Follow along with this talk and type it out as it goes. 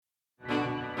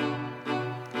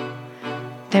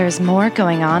There is more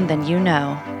going on than you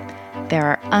know. There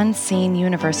are unseen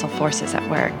universal forces at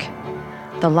work.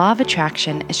 The law of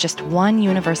attraction is just one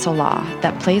universal law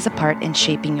that plays a part in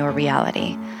shaping your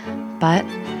reality. But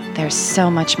there's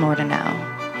so much more to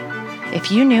know.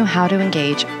 If you knew how to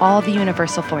engage all the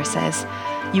universal forces,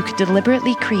 you could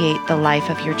deliberately create the life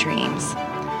of your dreams.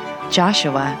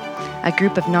 Joshua, a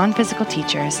group of non-physical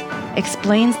teachers,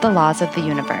 explains the laws of the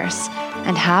universe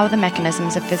and how the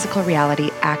mechanisms of physical reality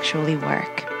actually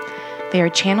work. They are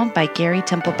channeled by Gary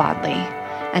Temple Bodley,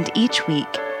 and each week,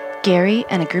 Gary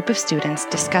and a group of students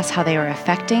discuss how they are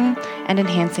affecting and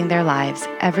enhancing their lives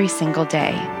every single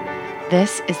day.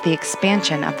 This is the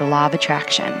expansion of the law of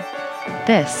attraction.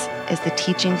 This is the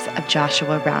teachings of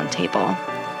Joshua Roundtable.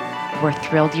 We're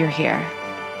thrilled you're here.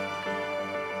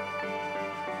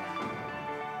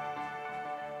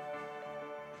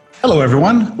 Hello,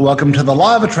 everyone. Welcome to the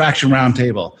Law of Attraction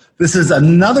Roundtable. This is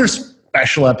another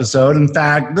special episode. In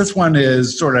fact, this one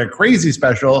is sort of crazy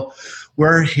special.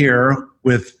 We're here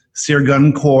with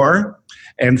Sirgun Kaur,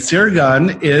 and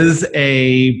Sirgun is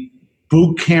a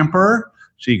boot camper.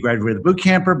 She graduated boot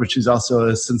camper, but she's also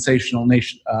a sensational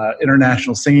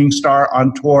international singing star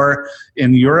on tour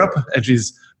in Europe, and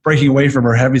she's breaking away from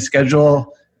her heavy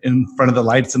schedule in front of the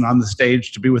lights and on the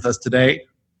stage to be with us today.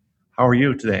 How are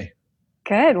you today?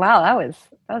 Good. Wow, that was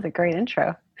a great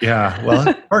intro. Yeah,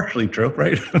 well, partially true,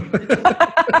 right?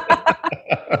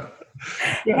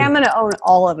 Yeah, I'm going to own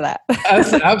all of that.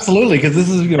 Absolutely, because this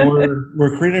is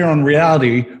we're creating our own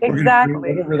reality. Exactly.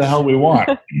 We're whatever the hell we want.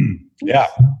 Yeah.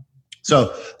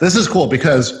 So this is cool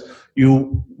because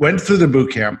you went through the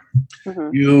boot camp.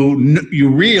 Mm-hmm. You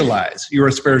realize you're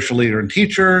a spiritual leader and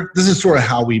teacher. This is sort of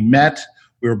how we met.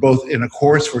 We were both in a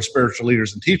course for spiritual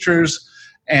leaders and teachers,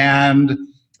 and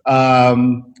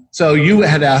so you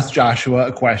had asked Joshua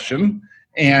a question,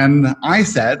 and I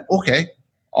said, okay,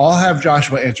 I'll have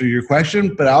Joshua answer your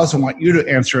question, but I also want you to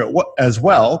answer it as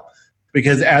well,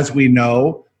 because as we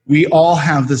know, we all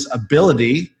have this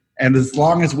ability, and as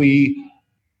long as we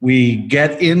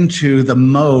get into the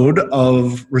mode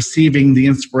of receiving the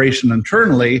inspiration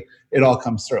internally, it all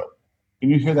comes through. Can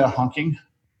you hear that honking?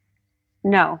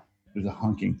 No. There's a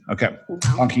honking. Okay. No.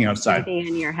 Honking outside. Maybe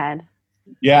in your head.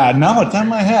 Yeah, no, it's on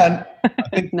my head.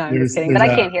 No, I'm just kidding, but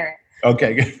I can't hear it.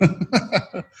 Okay,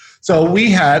 good. So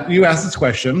you asked this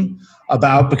question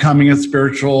about becoming a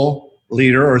spiritual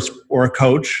leader or a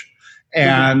coach,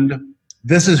 and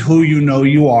this is who you know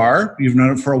you are. You've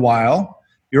known it for a while.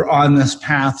 You're on this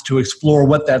path to explore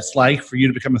what that's like for you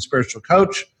to become a spiritual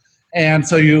coach, and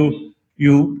so you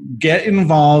get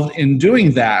involved in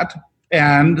doing that,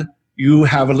 and you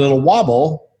have a little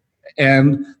wobble,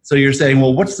 and so you're saying,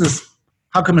 well, what's this?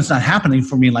 How come it's not happening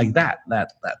for me like that?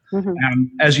 Mm-hmm. And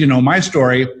as you know, my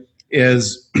story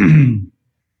is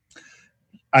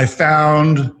I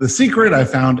found the secret. I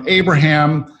found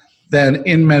Abraham. Then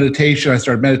in meditation, I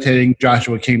started meditating.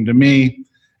 Joshua came to me.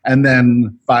 And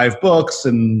then 5 books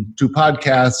and 2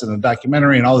 podcasts and a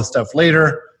documentary and all this stuff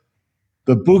later,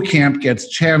 the boot camp gets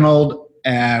channeled.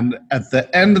 And at the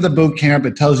end of the boot camp,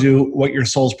 it tells you what your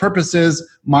soul's purpose is.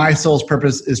 My soul's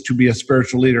purpose is to be a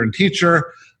spiritual leader and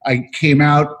teacher. I came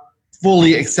out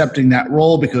fully accepting that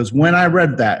role because when I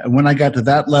read that and when I got to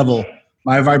that level,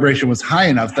 my vibration was high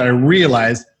enough that I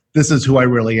realized this is who I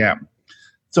really am.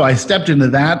 So I stepped into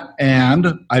that and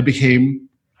I became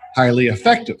highly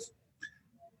effective.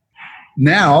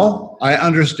 Now I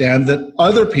understand that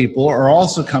other people are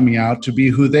also coming out to be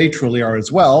who they truly are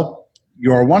as well.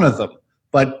 You're one of them.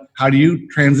 But how do you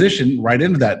transition right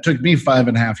into that? It took me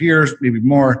 5.5 years, maybe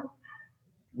more.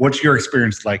 What's your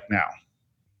experience like now?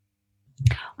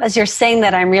 As you're saying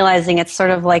that, I'm realizing it's sort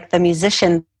of like the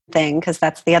musician thing, because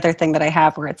that's the other thing that I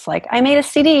have where it's like, I made a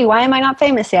CD. Why am I not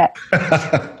famous yet?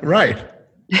 Right.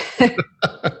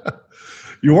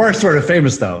 You are sort of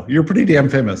famous, though. You're pretty damn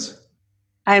famous.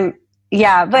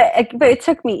 Yeah, but it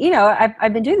took me,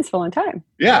 I've been doing this for a long time.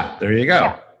 Yeah, there you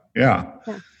go. Yeah.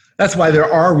 That's why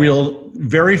there are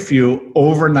very few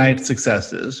overnight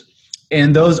successes.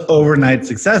 And those overnight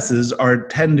successes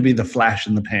tend to be the flash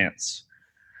in the pants.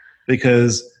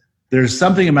 Because there's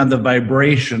something about the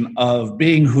vibration of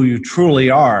being who you truly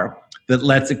are that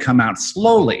lets it come out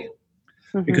slowly.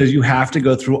 Mm-hmm. Because you have to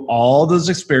go through all those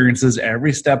experiences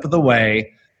every step of the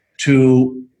way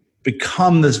to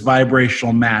become this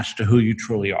vibrational match to who you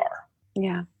truly are.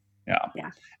 Yeah.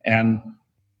 And,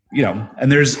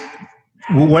 and there's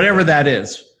whatever that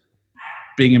is,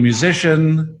 being a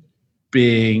musician,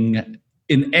 being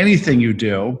in anything you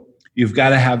do, you've got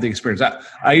to have the experience.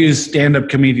 I use stand-up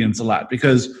comedians a lot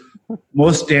because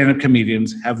most stand-up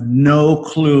comedians have no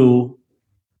clue,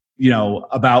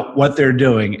 about what they're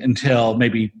doing until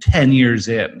maybe 10 years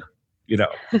in,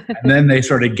 and then they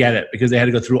sort of get it because they had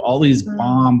to go through all these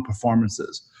bomb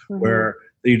performances where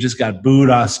they just got booed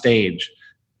off stage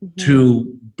to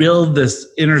build this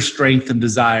inner strength and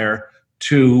desire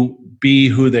to be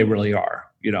who they really are,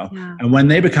 And when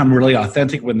they become really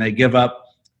authentic, when they give up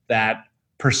that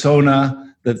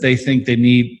persona that they think they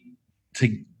need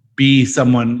to be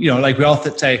someone, like we all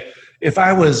say, if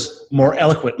I was more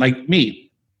eloquent, like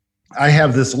me, I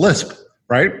have this lisp,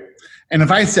 right? And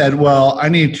if I said, well, I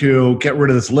need to get rid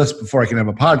of this lisp before I can have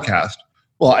a podcast,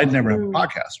 well, I'd never have a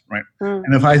podcast, right?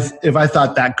 And if I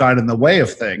thought that got in the way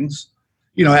of things,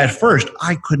 at first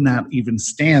I could not even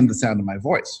stand the sound of my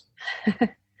voice.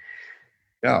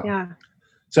 Yeah.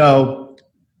 So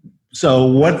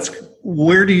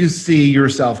where do you see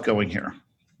yourself going here?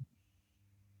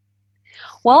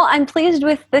 Well, I'm pleased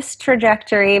with this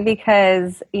trajectory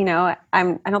because, I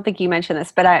don't think you mentioned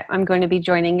this, but I'm going to be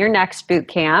joining your next boot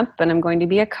camp and I'm going to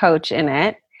be a coach in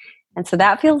it. And so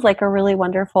that feels like a really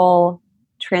wonderful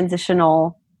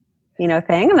transitional,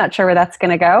 thing. I'm not sure where that's going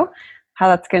to go, how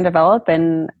that's going to develop.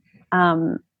 And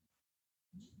When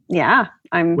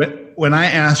I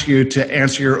asked you to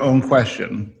answer your own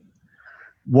question,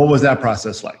 what was that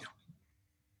process like?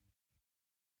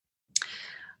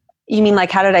 You mean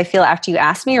like how did I feel after you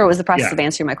asked me, or was the process of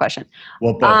answering my question?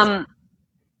 Well, both.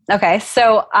 Okay,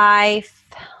 so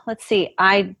let's see.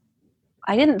 I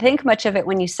didn't think much of it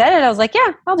when you said it. I was like,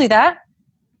 yeah, I'll do that.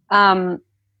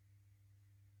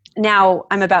 Now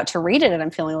I'm about to read it and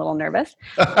I'm feeling a little nervous.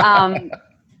 But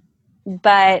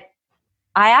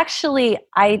I actually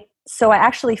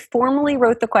formally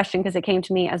wrote the question because it came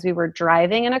to me as we were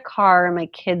driving in a car and my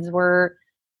kids were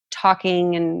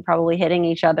talking and probably hitting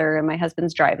each other and my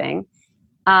husband's driving.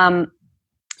 So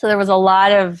there was a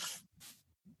lot of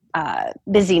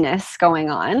busyness going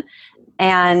on.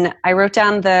 And I wrote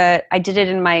down I did it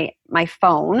in my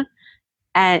phone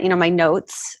and, my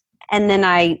notes. And then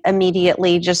I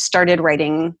immediately just started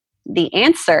writing the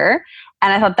answer.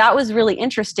 And I thought that was really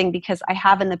interesting because I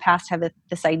have in the past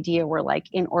this idea where like,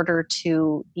 in order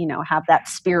to, have that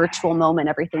spiritual moment,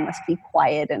 everything must be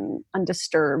quiet and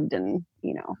undisturbed and,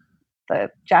 the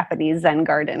Japanese Zen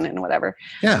garden and whatever.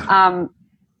 Yeah.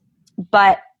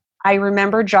 But I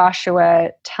remember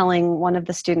Joshua telling one of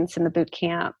the students in the boot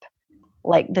camp,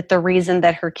 like that the reason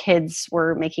that her kids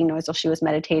were making noise while she was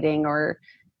meditating or,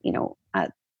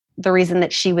 the reason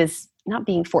that she was not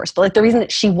being forced, but like the reason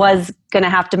that she was going to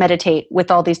have to meditate with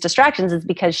all these distractions is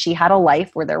because she had a life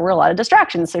where there were a lot of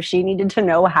distractions. So she needed to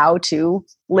know how to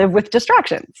live with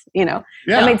distractions,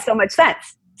 That made so much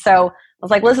sense. So I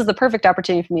was like, well, this is the perfect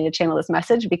opportunity for me to channel this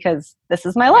message because this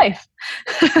is my life.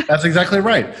 That's exactly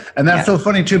right. And that's so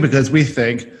funny too, because we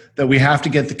think that we have to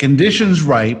get the conditions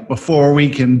right before we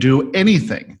can do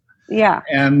anything. Yeah.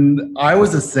 And I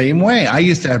was the same way. I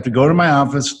used to have to go to my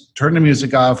office, turn the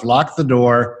music off, lock the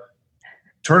door,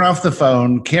 turn off the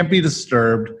phone, can't be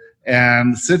disturbed,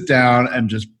 and sit down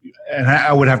and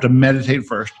I would have to meditate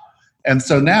first. And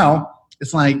so now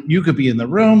it's like you could be in the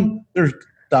room, there's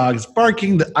dogs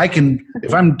barking.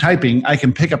 If I'm typing, I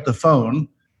can pick up the phone,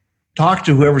 talk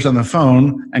to whoever's on the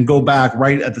phone, and go back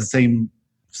right at the same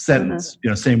sentence,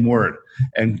 same word,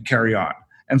 and carry on.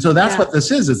 And so that's what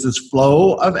this is. It's this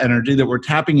flow of energy that we're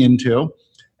tapping into,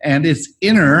 and it's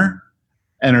inner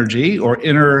energy or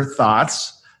inner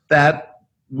thoughts that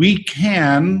we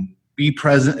can be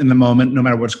present in the moment no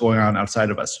matter what's going on outside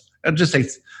of us. It just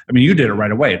takes, you did it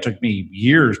right away. It took me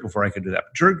years before I could do that.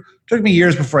 It took me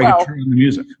years before I could turn on the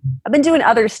music. I've been doing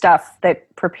other stuff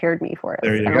that prepared me for it.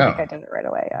 There you go. I don't think I did it right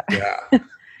away yet. Yeah,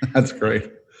 that's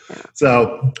great. Yeah.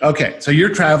 So, okay. So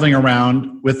you're traveling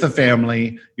around with the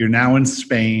family. You're now in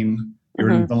Spain.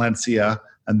 You're in Valencia.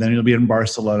 And then you'll be in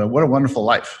Barcelona. What a wonderful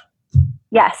life.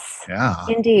 Yes. Yeah.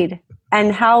 Indeed.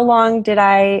 And how long did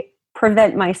I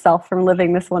prevent myself from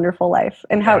living this wonderful life?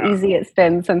 And how easy it's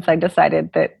been since I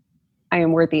decided that I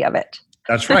am worthy of it.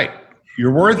 That's right.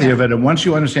 You're worthy of it. And once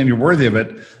you understand you're worthy of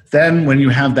it, then when you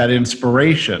have that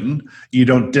inspiration, you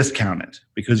don't discount it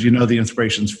because you know the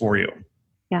inspiration's for you.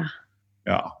 Yeah.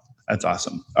 Yeah. That's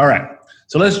awesome. All right.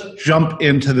 So let's jump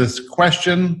into this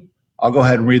question. I'll go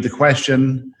ahead and read the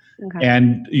question. Okay.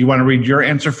 And you want to read your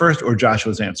answer first or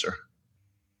Joshua's answer?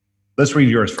 Let's read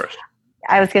yours first.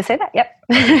 I was going to say that. Yep.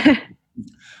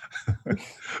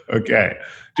 Okay.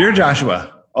 Dear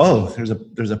Joshua. Oh,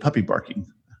 there's a puppy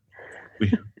barking.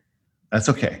 That's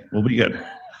okay. We'll be good.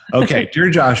 Okay. Dear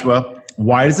Joshua,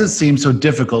 why does it seem so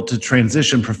difficult to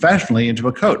transition professionally into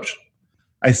a coach?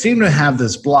 I seem to have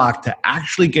this block to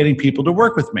actually getting people to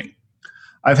work with me.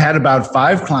 I've had about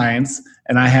 5 clients,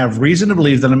 and I have reason to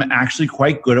believe that I'm actually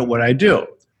quite good at what I do.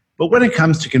 But when it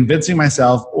comes to convincing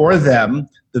myself or them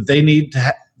that they need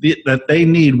that they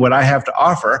need what I have to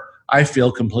offer, I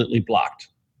feel completely blocked.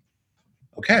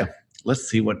 Okay, let's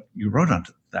see what you wrote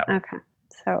onto that one. Okay,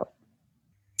 so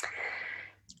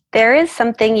there is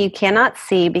something you cannot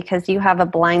see because you have a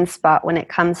blind spot when it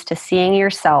comes to seeing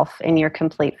yourself in your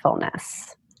complete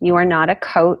fullness. You are not a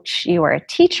coach, you are a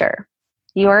teacher.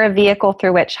 You are a vehicle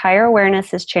through which higher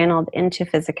awareness is channeled into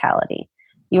physicality.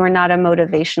 You are not a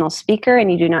motivational speaker, and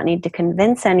you do not need to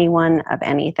convince anyone of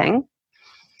anything.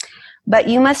 But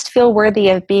you must feel worthy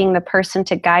of being the person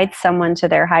to guide someone to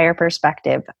their higher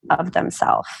perspective of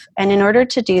themselves. And in order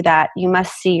to do that, you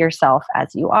must see yourself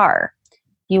as you are.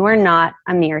 You are not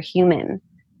a mere human.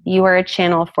 You are a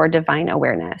channel for divine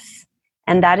awareness.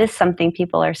 And that is something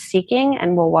people are seeking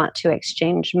and will want to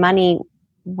exchange money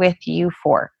with you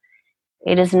for.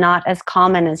 It is not as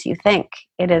common as you think.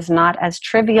 It is not as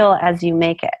trivial as you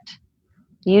make it.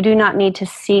 You do not need to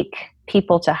seek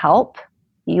people to help.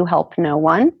 You help no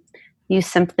one. You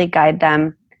simply guide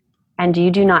them, and you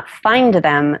do not find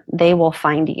them. They will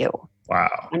find you.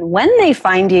 Wow. And when they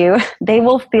find you, they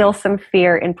will feel some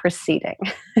fear in proceeding.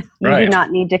 You do not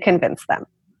need to convince them.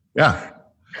 Yeah.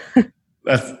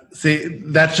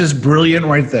 That's just brilliant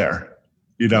right there.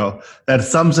 That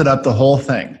sums it up, the whole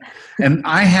thing. And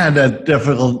I had a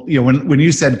difficult, when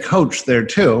you said coach there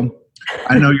too,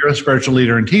 I know you're a spiritual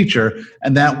leader and teacher,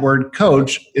 and that word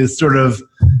coach is sort of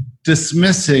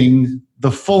dismissing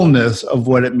the fullness of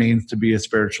what it means to be a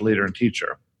spiritual leader and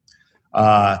teacher.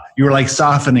 You were like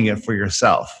softening it for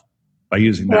yourself by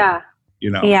using that.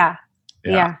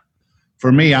 Yeah.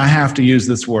 For me, I have to use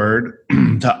this word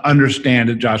to understand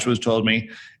it. Joshua's told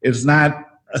me it's not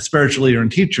a spiritual leader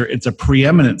and teacher. It's a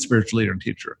preeminent spiritual leader and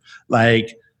teacher.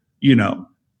 Like,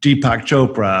 Deepak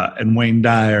Chopra and Wayne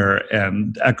Dyer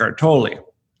and Eckhart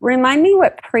Tolle. Remind me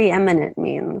what preeminent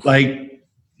means.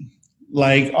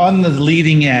 Like on the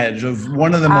leading edge of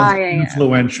one of the most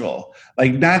influential,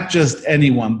 like not just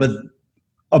anyone, but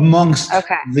amongst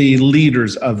the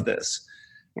leaders of this,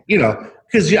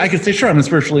 because I could say, sure, I'm a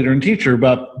spiritual leader and teacher,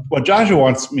 but what Joshua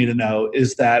wants me to know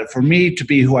is that for me to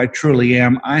be who I truly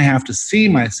am, I have to see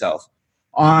myself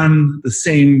on the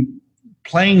same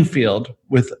playing field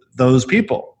with those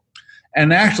people.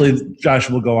 And actually,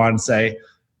 Joshua will go on and say,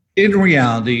 in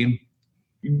reality,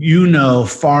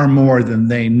 far more than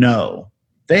they know.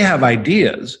 They have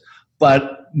ideas,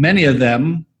 but many of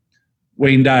them,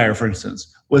 Wayne Dyer, for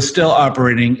instance, was still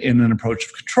operating in an approach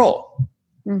of control.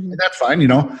 Mm-hmm. And that's fine,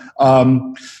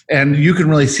 and you can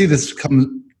really see this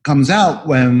comes out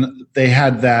when they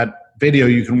had that video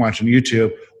you can watch on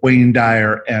YouTube, Wayne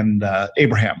Dyer and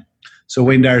Abraham. So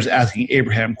Wayne Dyer's asking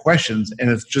Abraham questions, and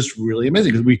it's just really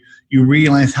amazing because you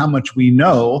realize how much we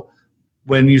know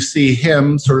when you see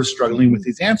him sort of struggling with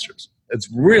these answers.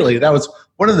 That was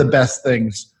one of the best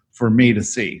things for me to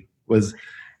see was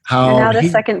how. You're now the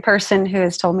second person who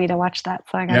has told me to watch that.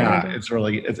 So I got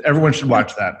everyone should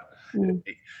watch that.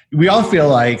 We all feel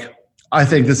like, I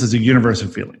think this is a universal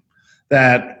feeling,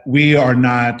 that we are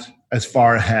not as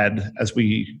far ahead as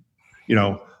we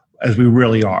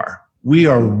really are. We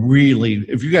are really,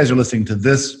 if you guys are listening to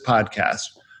this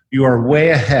podcast, you are way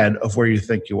ahead of where you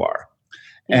think you are.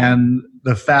 And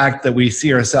the fact that we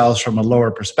see ourselves from a lower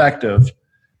perspective,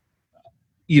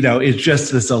 it's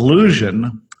just this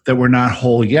illusion that we're not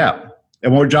whole yet.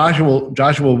 And what Joshua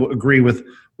will agree with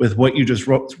what you just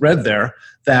read there,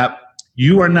 that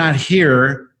you are not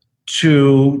here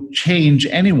to change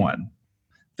anyone.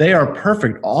 They are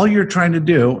perfect. All you're trying to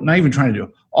do, not even trying to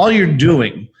do, all you're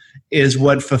doing is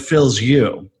what fulfills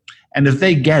you. And if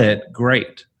they get it,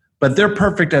 great. But they're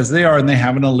perfect as they are, and they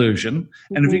have an illusion.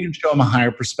 Mm-hmm. And if you can show them a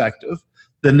higher perspective,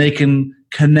 then they can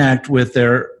connect with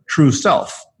their true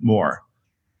self more.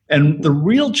 And the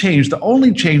real change, the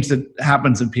only change that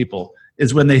happens in people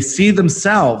is when they see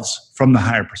themselves from the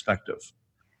higher perspective.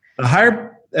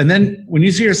 And then when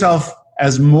you see yourself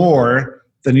as more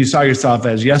than you saw yourself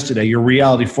as yesterday, your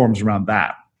reality forms around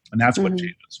that. And that's what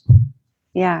changes.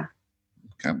 Yeah.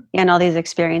 Okay. And all these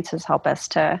experiences help us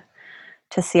to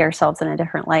see ourselves in a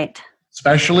different light.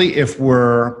 Especially if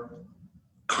we're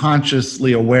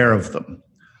consciously aware of them.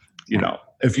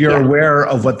 If you're aware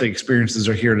of what the experiences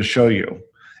are here to show you,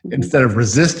 instead of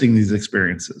resisting these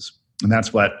experiences. And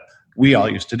that's what we all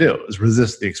used to do, is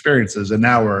resist the experiences. And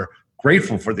now we're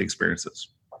grateful for the experiences.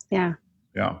 Yeah.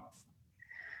 Yeah.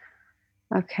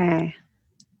 Okay.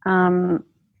 I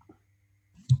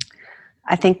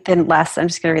think I'm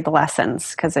just going to read the last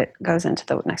sentence because it goes into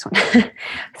the next one.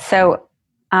 So,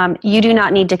 you do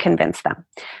not need to convince them,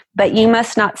 but you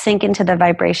must not sink into the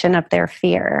vibration of their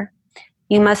fear.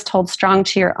 You must hold strong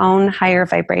to your own higher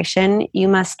vibration. You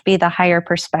must be the higher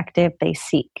perspective they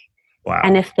seek. Wow.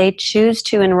 And if they choose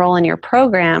to enroll in your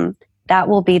program, that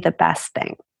will be the best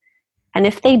thing. And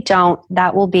if they don't,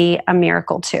 that will be a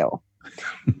miracle too.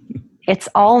 It's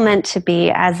all meant to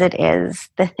be as it is.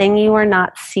 The thing you are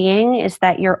not seeing is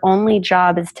that your only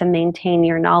job is to maintain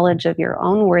your knowledge of your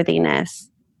own worthiness,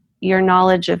 your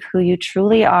knowledge of who you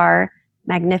truly are,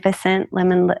 magnificent,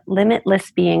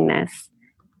 limitless beingness.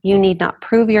 You need not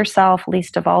prove yourself,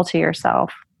 least of all to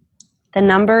yourself. The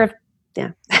number of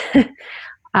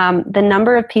the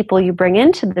number of people you bring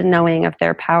into the knowing of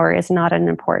their power is not an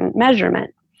important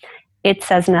measurement. It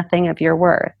says nothing of your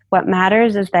worth. What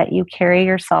matters is that you carry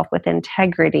yourself with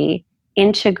integrity,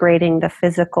 integrating the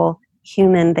physical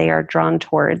human they are drawn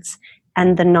towards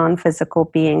and the non-physical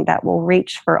being that will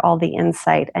reach for all the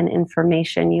insight and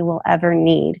information you will ever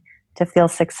need to feel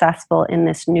successful in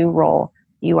this new role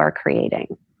you are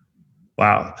creating.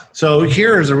 Wow. So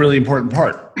here is a really important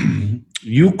part.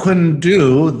 You couldn't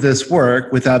do this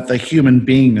work without the human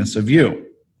beingness of you.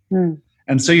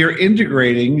 And so you're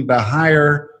integrating the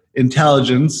higher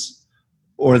intelligence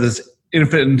or this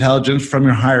infinite intelligence from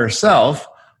your higher self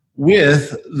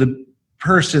with the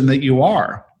person that you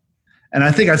are. And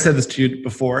I think I said this to you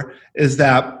before, is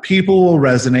that people will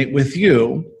resonate with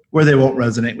you where they won't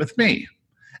resonate with me.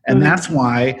 And that's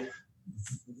why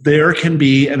there can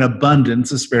be an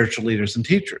abundance of spiritual leaders and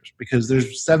teachers, because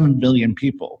there's 7 billion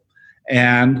people.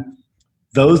 And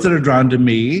those that are drawn to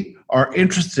me are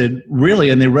interested really,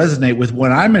 and they resonate with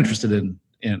what I'm interested in,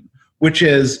 which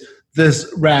is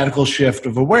this radical shift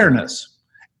of awareness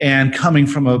and coming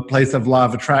from a place of law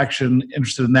of attraction,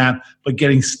 interested in that, but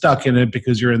getting stuck in it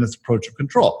because you're in this approach of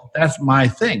control. That's my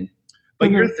thing. But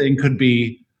your thing could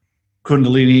be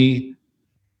Kundalini,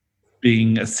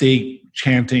 being a Sikh,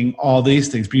 chanting, all these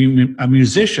things, being a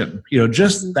musician,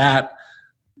 just that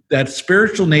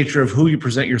spiritual nature of who you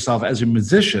present yourself as a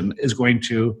musician is going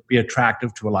to be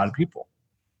attractive to a lot of people.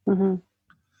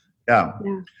 Yeah.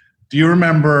 Do you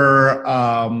remember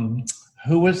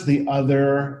who was the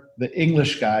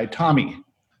English guy, Tommy? Do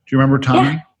you remember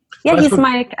Tommy? Yeah, he's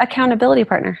my accountability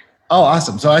partner. Oh,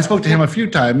 awesome. So I spoke to him a few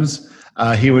times.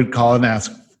 He would call and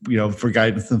ask, for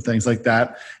guidance and things like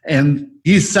that. And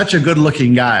he's such a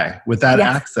good-looking guy with that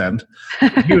accent.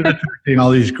 He was attracting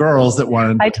all these girls that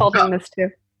wanted. I told him this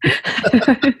too.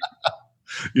 And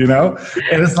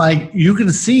it's like you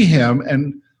can see him,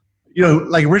 and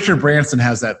like Richard Branson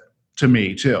has that to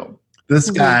me too. This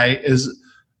guy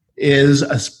is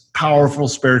a powerful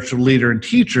spiritual leader and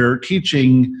teacher,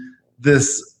 teaching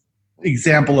this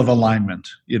example of alignment,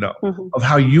 of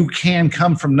how you can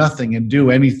come from nothing and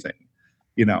do anything.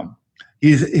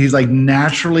 He's like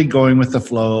naturally going with the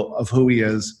flow of who he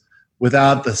is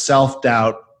without the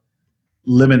self-doubt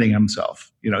limiting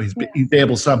himself. He's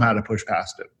able somehow to push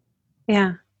past it.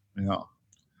 Yeah.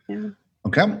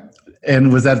 Okay.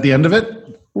 And was that the end of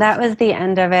it? That was the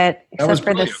end of it. That was for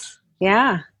brilliant. This.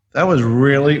 Yeah. That was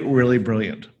really, really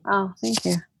brilliant. Oh, thank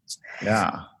you.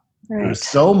 Yeah. Right. There's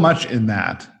so much in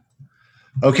that.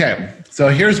 Okay. So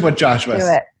here's what Joshua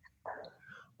said.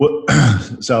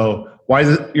 So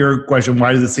your question,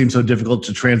 why does it seem so difficult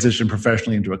to transition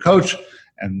professionally into a coach?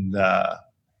 And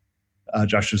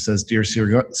Joshua says, Dear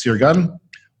Sirgun,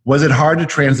 was it hard to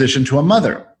transition to a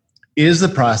mother? Is the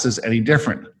process any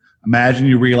different? Imagine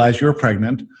you realize you were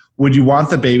pregnant. Would you want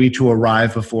the baby to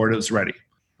arrive before it was ready?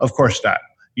 Of course not.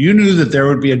 You knew that there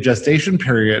would be a gestation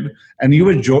period, and you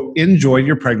enjoyed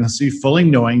your pregnancy fully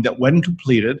knowing that when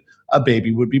completed, a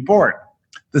baby would be born.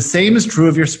 The same is true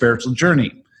of your spiritual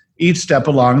journey. Each step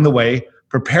along the way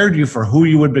prepared you for who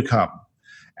you would become.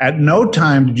 At no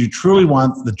time did you truly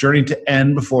want the journey to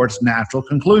end before its natural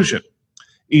conclusion.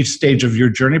 Each stage of your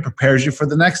journey prepares you for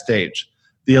the next stage.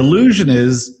 The illusion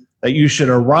is that you should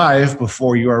arrive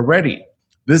before you are ready.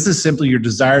 This is simply your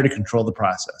desire to control the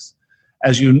process.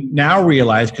 As you now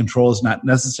realize, control is not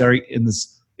necessary in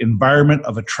this environment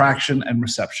of attraction and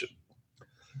reception.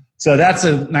 So that's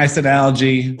a nice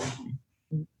analogy.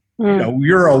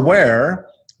 You're aware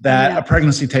that a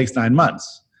pregnancy takes 9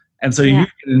 months. And so you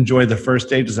can enjoy the first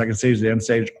stage, the second stage, the end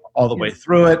stage, all the way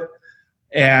through it.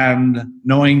 And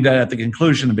knowing that at the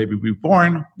conclusion, a baby will be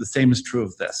born, the same is true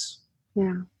of this.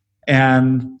 Yeah.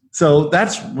 And so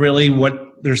that's really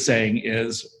what they're saying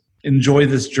is enjoy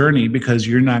this journey, because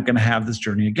you're not going to have this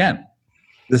journey again.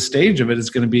 The stage of it is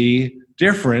going to be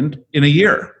different in a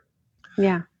year.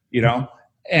 Yeah.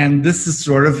 And this is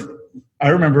sort of, I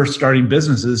remember starting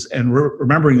businesses and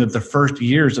remembering that the first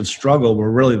years of struggle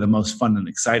were really the most fun and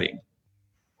exciting.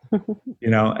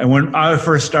 And when I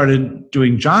first started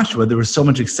doing Joshua, there was so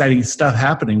much exciting stuff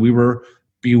happening. We were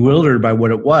bewildered by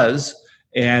what it was.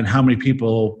 and how many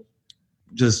people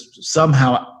just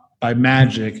somehow by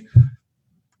magic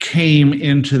came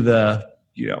into the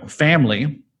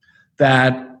family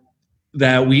that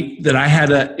I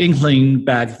had an inkling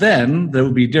back then that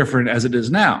would be different as it is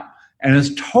now. And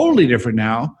it's totally different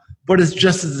now, but it's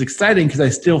just as exciting because I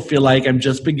still feel like I'm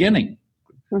just beginning.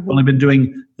 I've only been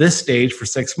doing this stage for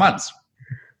 6 months.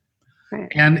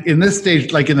 Right. And in this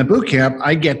stage, like in the boot camp,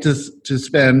 I get to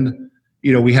spend,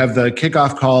 we have the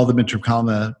kickoff call, the midterm call, and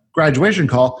the graduation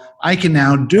call. I can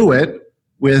now do it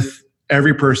with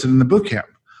every person in the boot camp.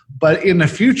 But in the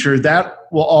future, that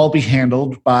will all be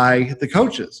handled by the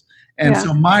coaches. And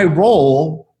so my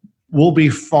role will be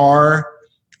far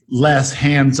less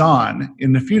hands-on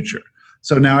in the future.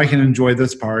 So now I can enjoy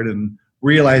this part and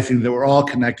realizing that we're all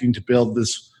connecting to build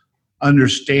this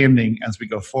understanding as we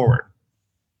go forward.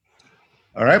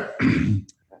 All right.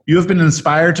 You have been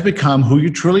inspired to become who you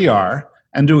truly are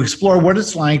and to explore what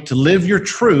it's like to live your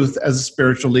truth as a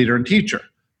spiritual leader and teacher.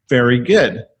 Very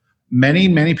good. Many,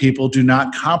 many people do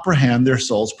not comprehend their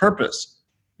soul's purpose.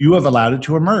 You have allowed it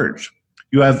to emerge.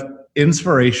 You have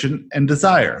inspiration and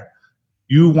desire.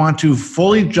 You want to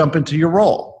fully jump into your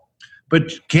role.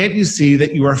 But can't you see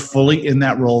that you are fully in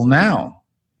that role now?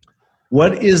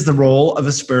 What is the role of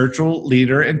a spiritual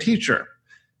leader and teacher?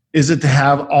 Is it to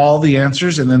have all the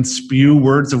answers and then spew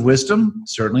words of wisdom?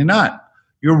 Certainly not.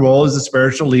 Your role as a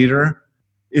spiritual leader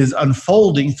is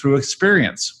unfolding through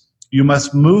experience. You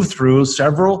must move through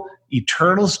several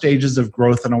eternal stages of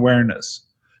growth and awareness.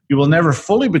 You will never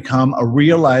fully become a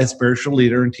realized spiritual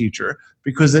leader and teacher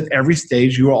because at every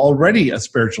stage you are already a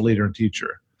spiritual leader and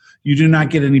teacher. You do not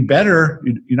get any better.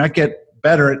 You do not get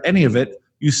better at any of it.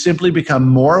 You simply become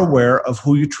more aware of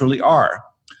who you truly are.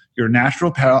 Your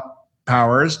natural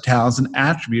powers, talents, and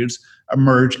attributes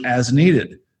emerge as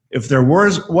needed. If there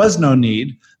was no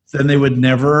need, then they would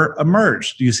never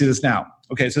emerge. Do you see this now?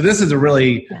 Okay, so this is a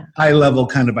really high-level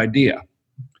kind of idea.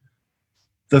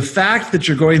 The fact that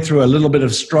you're going through a little bit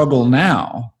of struggle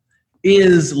now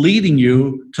is leading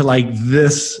you to like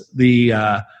this, the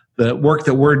work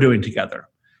that we're doing together.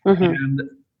 And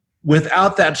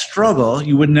without that struggle,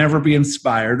 you would never be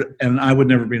inspired, and I would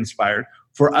never be inspired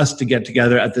for us to get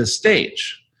together at this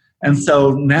stage. And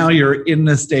so now you're in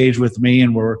this stage with me,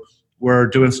 and we're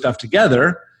doing stuff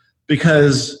together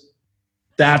because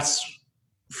that's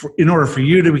in order for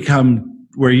you to become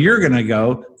where you're going to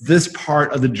go, this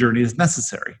part of the journey is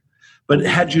necessary. But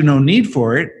had you no need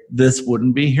for it, this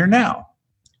wouldn't be here now.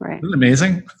 Right. Isn't it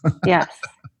amazing? Yes,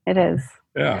 it is.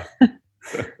 Yeah.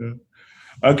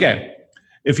 Okay.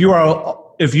 If you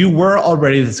were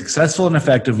already the successful and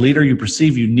effective leader you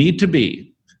perceive you need to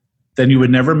be, then you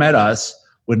would never met us,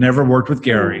 would never worked with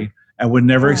Gary, and would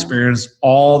never experience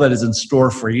all that is in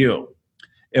store for you.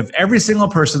 If every single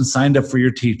person signed up for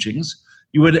your teachings,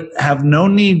 you would have no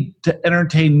need to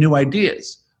entertain new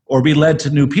ideas or be led to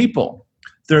new people.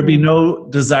 There would be no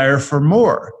desire for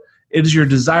more. It is your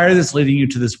desire that's leading you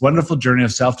to this wonderful journey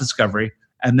of self-discovery,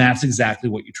 and that's exactly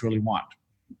what you truly want.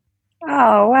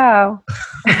 Oh, wow.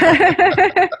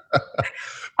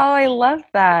 Oh, I love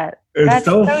that. That's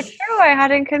so true. I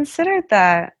hadn't considered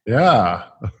that. Yeah.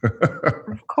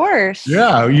 Of course.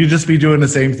 Yeah, you just be doing the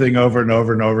same thing over and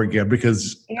over and over again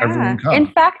because everyone comes. In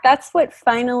fact, that's what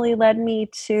finally led me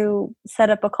to set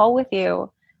up a call with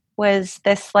you, was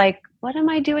this like, what am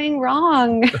I doing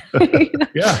wrong?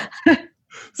 Yeah.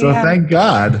 So thank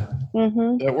God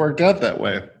that worked out that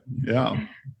way. Yeah.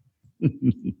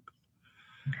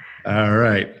 All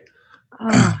right.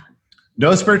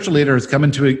 No spiritual leader has come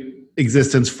into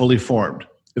existence fully formed.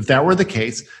 If that were the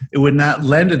case, it would not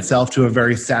lend itself to a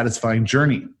very satisfying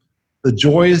journey. The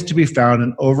joy is to be found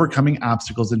in overcoming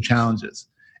obstacles and challenges.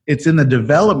 It's in the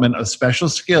development of special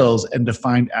skills and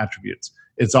defined attributes.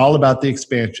 It's all about the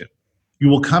expansion. You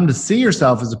will come to see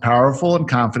yourself as a powerful and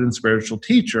confident spiritual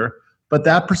teacher, but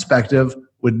that perspective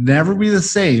would never be the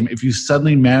same if you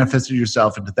suddenly manifested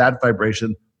yourself into that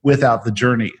vibration without the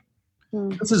journey.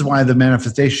 This is why the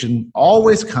manifestation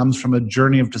always comes from a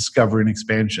journey of discovery and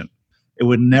expansion. It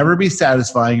would never be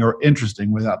satisfying or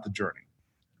interesting without the journey.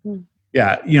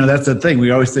 Yeah, that's the thing.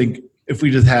 We always think if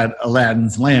we just had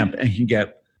Aladdin's lamp and he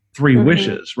get 3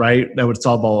 wishes, right, that would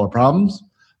solve all our problems.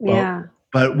 Yeah.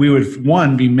 But we would,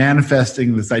 one, be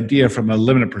manifesting this idea from a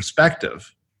limited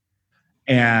perspective.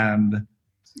 And,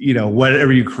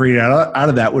 whatever you create out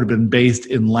of that would have been based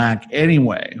in lack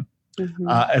anyway.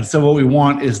 And so what we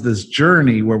want is this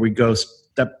journey where we go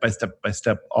step by step by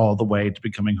step all the way to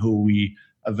becoming who we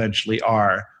eventually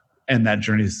are. And that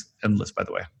journey is endless, by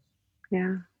the way. Yeah.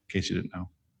 In case you didn't know.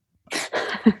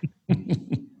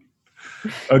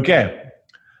 Okay.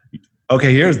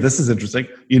 Okay, this is interesting.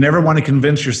 You never want to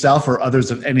convince yourself or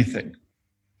others of anything.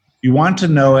 You want to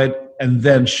know it and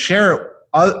then share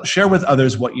with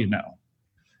others what you know.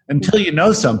 Until you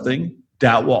know something,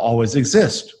 doubt will always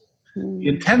exist. The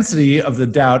intensity of the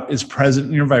doubt is present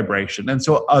in your vibration, and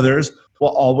so others will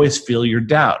always feel your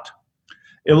doubt.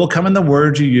 It will come in the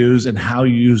words you use and how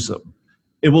you use them.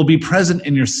 It will be present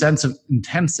in your sense of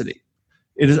intensity.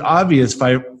 It is obvious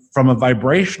from a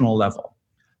vibrational level.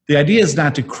 The idea is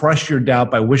not to crush your doubt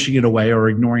by wishing it away or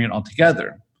ignoring it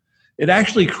altogether. It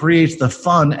actually creates the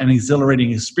fun and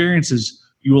exhilarating experiences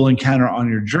you will encounter on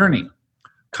your journey.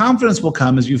 Confidence will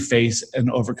come as you face and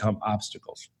overcome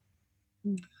obstacles.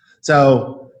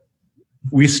 So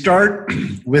we start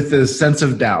with this sense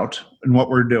of doubt in what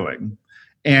we're doing.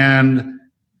 And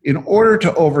in order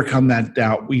to overcome that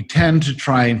doubt, we tend to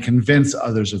try and convince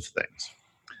others of things.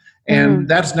 And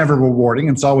that's never rewarding.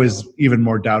 It's always even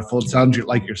more doubtful. It sounds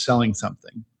like you're selling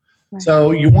something. Right.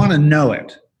 So you want to know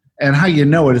it. And how you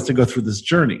know it is to go through this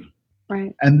journey.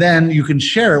 Right. And then you can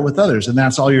share it with others. And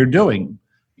that's all you're doing.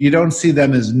 You don't see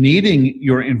them as needing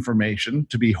your information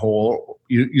to be whole.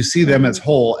 You see them as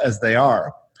whole as they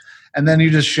are. And then you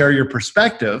just share your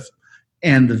perspective,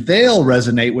 and they'll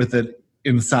resonate with it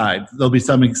inside. There'll be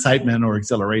some excitement or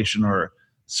exhilaration or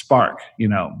spark,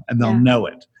 and they'll know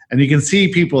it. And you can see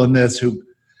people in this who,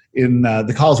 in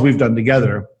the calls we've done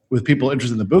together with people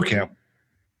interested in the boot camp,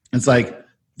 it's like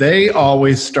they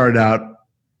always start out,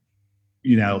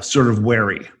 sort of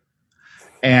wary.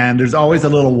 And there's always a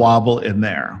little wobble in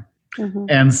there. Mm-hmm.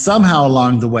 And somehow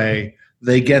along the way,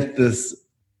 they get this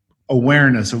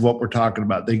awareness of what we're talking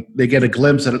about. They get a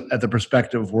glimpse at the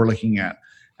perspective we're looking at.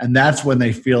 And that's when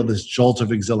they feel this jolt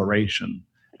of exhilaration.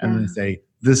 And they say,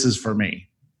 this is for me,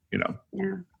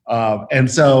 Yeah.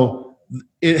 And so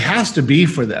it has to be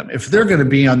for them. If they're going to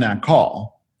be on that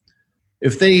call,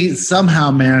 if they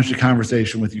somehow manage a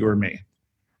conversation with you or me,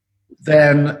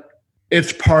 then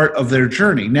it's part of their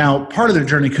journey. Now, part of their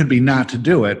journey could be not to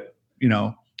do it,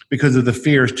 because of the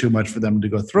fear is too much for them to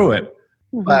go through it.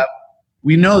 Mm-hmm. But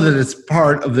we know that it's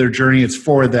part of their journey. It's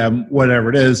for them, whatever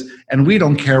it is. And we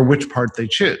don't care which part they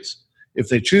choose. If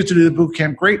they choose to do the boot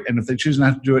camp, great. And if they choose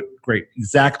not to do it, great.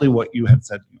 Exactly what you had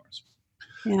said in yours.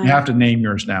 Yeah. You have to name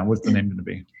yours now. What's the name going to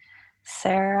be?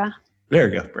 Sarah. There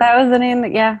you go. Great. That was the name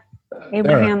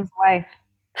Abraham's wife.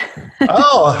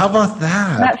 Oh, how about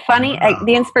that? Isn't that funny?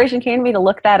 The inspiration came to me to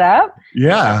look that up.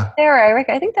 Yeah. Sarah,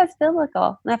 I think that's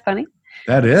biblical. Isn't that funny?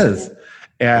 That is.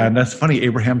 And that's funny,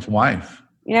 Abraham's wife.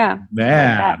 Yeah.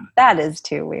 Man. That is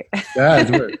too weird. That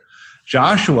is weird.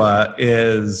 Joshua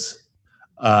is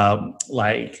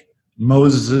like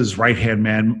Moses' right-hand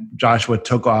man. Joshua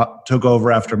took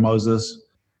over after Moses.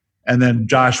 And then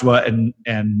Joshua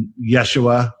and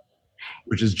Yeshua,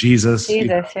 which is Jesus.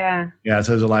 Jesus, yeah. Yeah,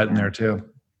 so there's a lot in there too.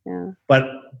 Yeah. But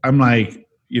I'm like,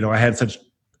 I had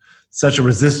such a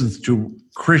resistance to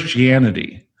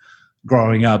Christianity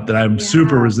growing up that I'm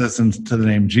super resistant to the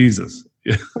name Jesus.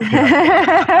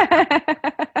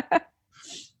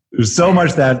 There's so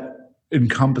much that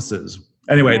encompasses.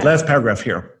 Anyway, last paragraph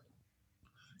here.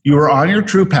 You are on your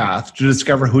true path to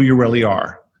discover who you really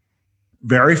are.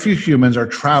 Very few humans are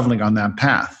traveling on that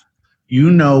path.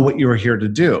 You know what you are here to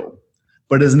do,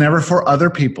 but it is never for other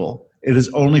people. It is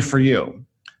only for you.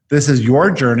 This is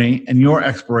your journey and your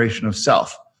exploration of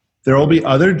self. There will be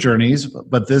other journeys,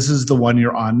 but this is the one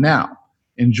you're on now.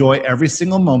 Enjoy every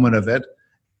single moment of it,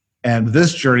 and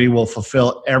this journey will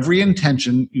fulfill every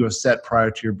intention you have set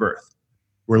prior to your birth.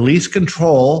 Release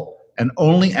control and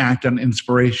only act on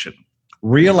inspiration.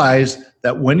 Realize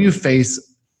that when you face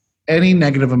any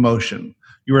negative emotion,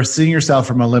 you are seeing yourself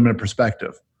from a limited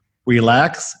perspective.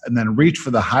 Relax and then reach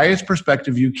for the highest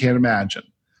perspective you can imagine.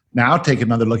 Now take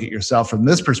another look at yourself from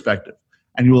this perspective,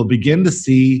 and you will begin to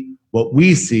see what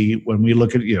we see when we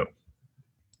look at you.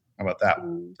 How about that?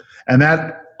 And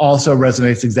that also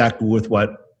resonates exactly with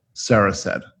what Sarah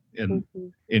said in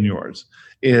yours,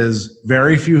 is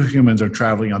very few humans are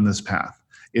traveling on this path.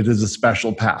 It is a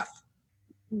special path.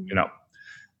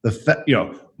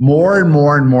 More and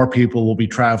more and more people will be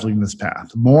traveling this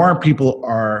path. More people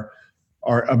are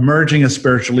emerging as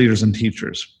spiritual leaders and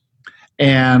teachers.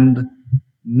 And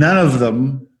none of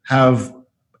them have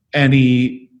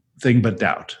anything but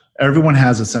doubt. Everyone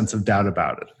has a sense of doubt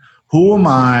about it. Who am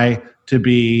I to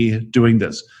be doing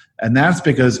this? And that's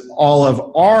because all of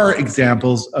our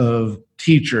examples of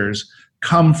teachers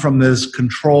come from this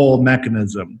control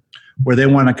mechanism where they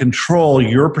want to control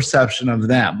your perception of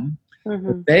them.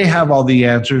 Mm-hmm. They have all the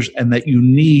answers and that you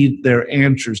need their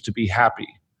answers to be happy.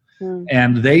 Mm.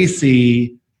 And they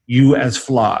see you as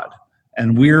flawed.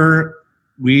 And we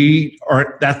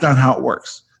are, that's not how it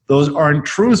works. Those aren't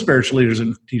true spiritual leaders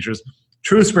and teachers.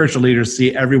 True spiritual leaders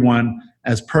see everyone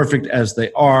as perfect as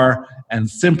they are and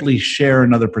simply share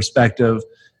another perspective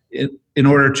in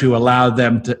order to allow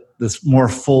them to this more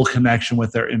full connection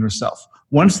with their inner self.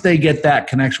 Once they get that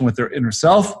connection with their inner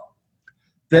self,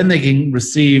 then they can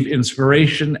receive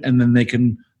inspiration and then they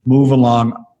can move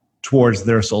along towards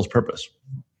their soul's purpose.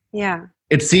 Yeah.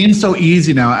 It seems so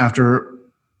easy now after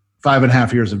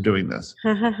 5.5 years of doing this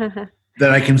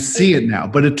that I can see it now.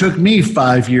 But it took me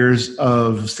 5 years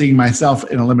of seeing myself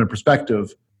in a limited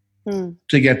perspective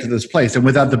to get to this place. And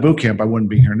without the boot camp, I wouldn't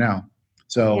be here now.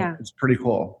 So it's pretty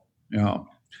cool. You know,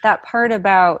 that part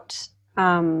about,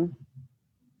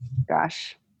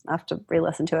 gosh, I have to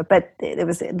re-listen to it, but it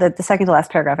was the second to last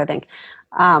paragraph, I think,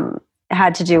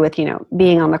 had to do with, you know,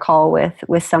 being on the call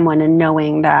with someone and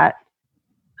knowing that,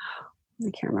 I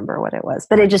can't remember what it was,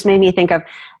 but it just made me think of,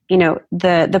 you know,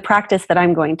 the practice that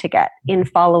I'm going to get in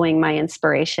following my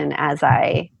inspiration as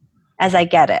I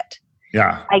get it.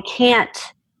 Yeah. I can't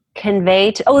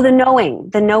convey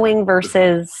the knowing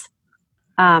versus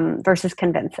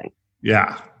convincing.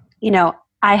 Yeah. You know,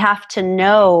 I have to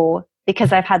know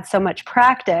because I've had so much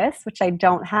practice, which I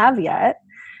don't have yet,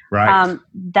 right.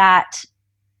 That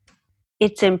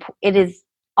it is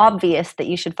obvious that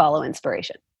you should follow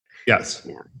inspiration. Yes.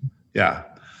 Yeah.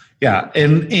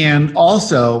 And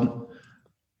also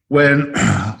when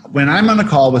I'm on a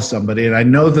call with somebody and I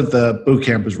know that the boot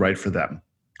camp is right for them,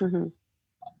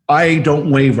 I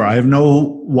don't waver. I have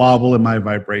no wobble in my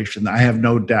vibration. I have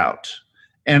no doubt.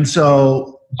 And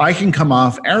so I can come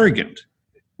off arrogant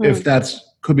if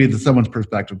could be someone's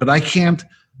perspective, but I can't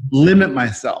limit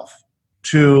myself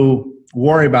to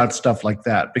worry about stuff like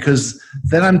that because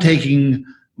then I'm taking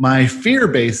my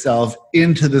fear-based self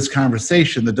into this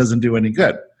conversation that doesn't do any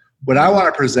good. What I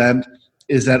want to present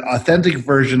is that authentic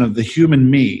version of the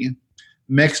human me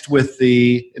mixed with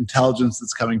the intelligence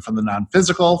that's coming from the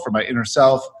non-physical, from my inner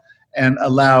self, and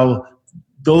allow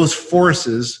those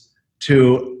forces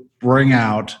to bring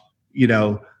out, you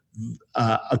know,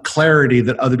 a clarity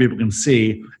that other people can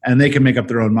see and they can make up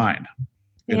their own mind.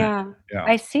 Yeah.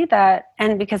 I see that.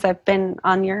 And because I've been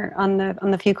on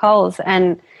the few calls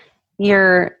and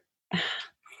it's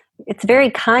very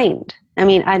kind. I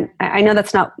mean, I know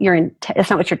that's not that's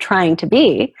not what you're trying to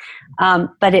be.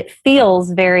 But it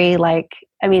feels very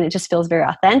it just feels very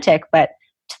authentic, but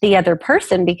to the other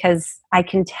person, because I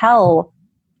can tell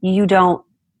you don't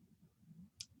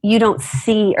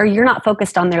see, or you're not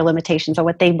focused on their limitations or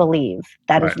what they believe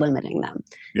that is limiting them.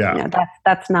 Yeah. You know,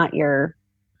 that's not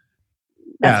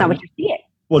not what you're seeing.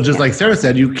 Well, just like Sarah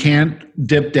said, you can't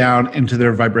dip down into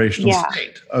their vibrational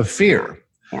state of fear.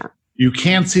 Yeah. You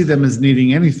can't see them as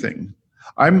needing anything.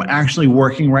 I'm actually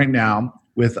working right now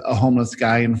with a homeless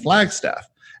guy in Flagstaff,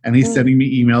 and he's sending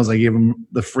me emails. I gave him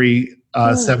the free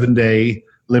 7-day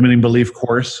limiting belief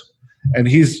course, and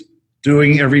he's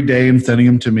doing every day and sending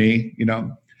them to me, you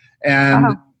know.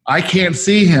 And I can't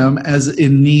see him as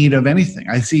in need of anything.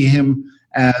 I see him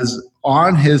as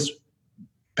on his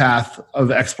path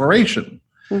of exploration.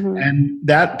 And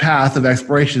that path of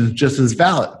exploration is just as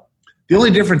valid. The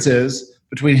only difference is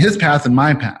between his path and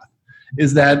my path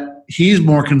is that he's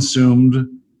more consumed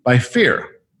by fear.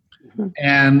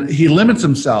 And he limits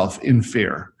himself in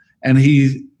fear. And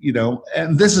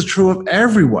and this is true of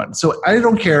everyone. So I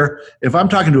don't care if I'm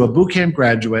talking to a boot camp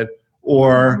graduate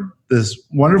or this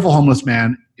wonderful homeless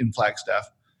man in Flagstaff.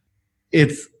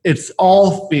 It's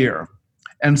all fear.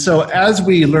 And so as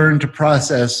we learn to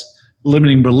process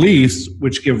limiting beliefs,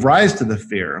 which give rise to the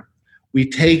fear, we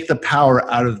take the power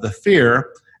out of the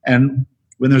fear. And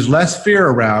when there's less fear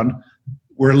around,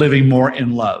 we're living more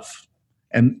in love.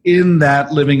 And in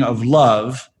that living of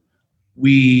love,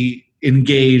 we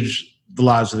engage the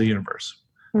laws of the universe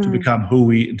to become who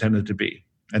we intended to be.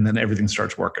 And then everything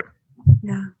starts working.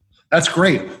 Yeah. That's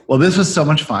great. Well, this was so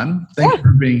much fun. Thank you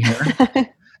for being here.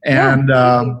 And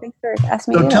thanks for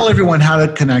asking me. So tell everyone how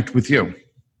to connect with you.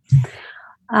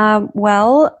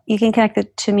 Well, you can connect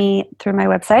it to me through my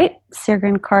website,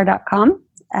 sirgunkaur.com,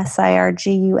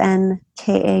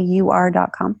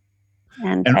 SIRGUNKAUR.com.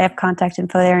 And I have contact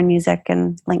info there and music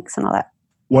and links and all that.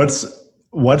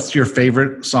 What's your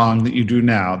favorite song that you do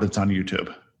now that's on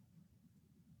YouTube?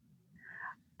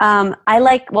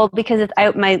 Because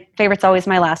my favorite's always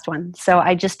my last one. So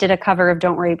I just did a cover of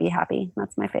Don't Worry, Be Happy.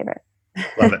 That's my favorite.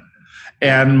 Love it.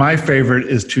 And my favorite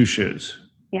is Two Shoes.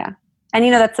 Yeah. And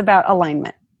that's about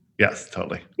alignment. Yes,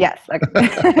 totally. Yes.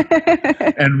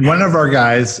 Okay. And one of our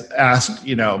guys asked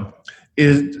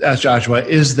Joshua,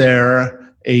 is there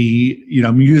a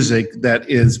music that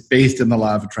is based in the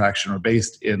law of attraction or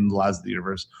based in the laws of the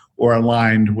universe or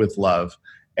aligned with love?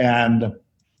 And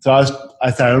So I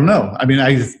said, I don't know. I mean,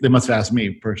 they must have asked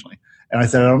me personally. And I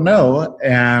said, I don't know.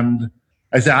 And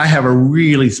I said, I have a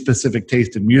really specific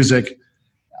taste in music.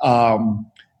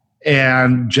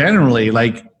 And generally,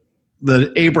 like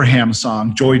the Abraham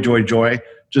song, Joy, Joy, Joy,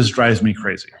 just drives me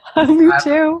crazy. Me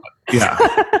too. Yeah.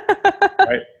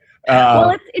 Right.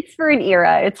 Well, it's for an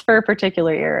era. It's for a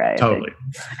particular era. Totally.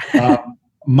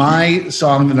 My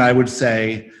song that I would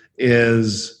say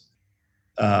is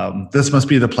This Must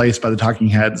Be the Place by the Talking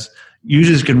Heads. You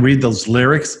just can read those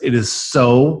lyrics. It is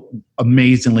so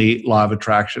amazingly law of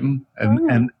attraction.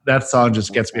 And that song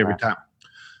just gets me every time.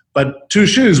 But Two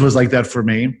Shoes was like that for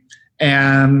me.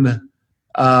 And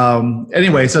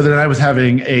anyway, so then I was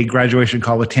having a graduation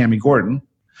call with Tammy Gordon.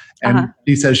 And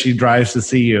she says she drives to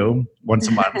see you once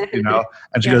a month, you know,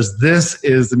 and she goes, this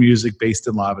is the music based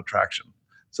in law of attraction.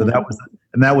 So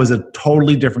that was a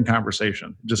totally different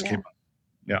conversation. It just came up.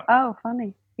 Yeah. Oh,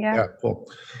 funny. Yeah. Yeah. Cool.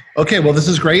 Okay. Well, this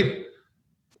is great.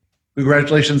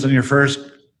 Congratulations on your first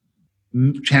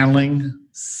channeling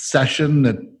session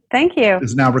that Thank you.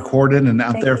 is now recorded and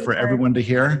out there for everyone to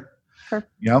hear.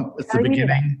 Yep. It's the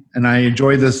beginning. And I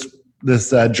enjoy this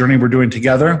journey we're doing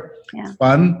together. Yeah. It's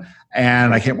fun.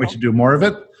 And I can't wait to do more of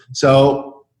it.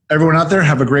 So everyone out there,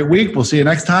 have a great week. We'll see you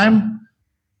next time.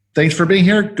 Thanks for being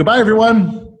here. Goodbye,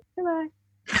 everyone. Goodbye.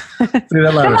 See you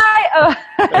later. Goodbye. Oh,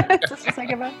 just a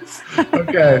second.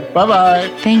 Okay. Bye-bye.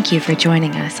 Thank you for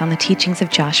joining us on the Teachings of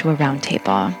Joshua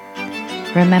Roundtable.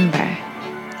 Remember,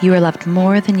 you are loved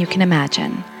more than you can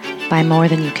imagine, by more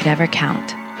than you could ever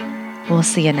count. We'll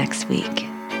see you next week.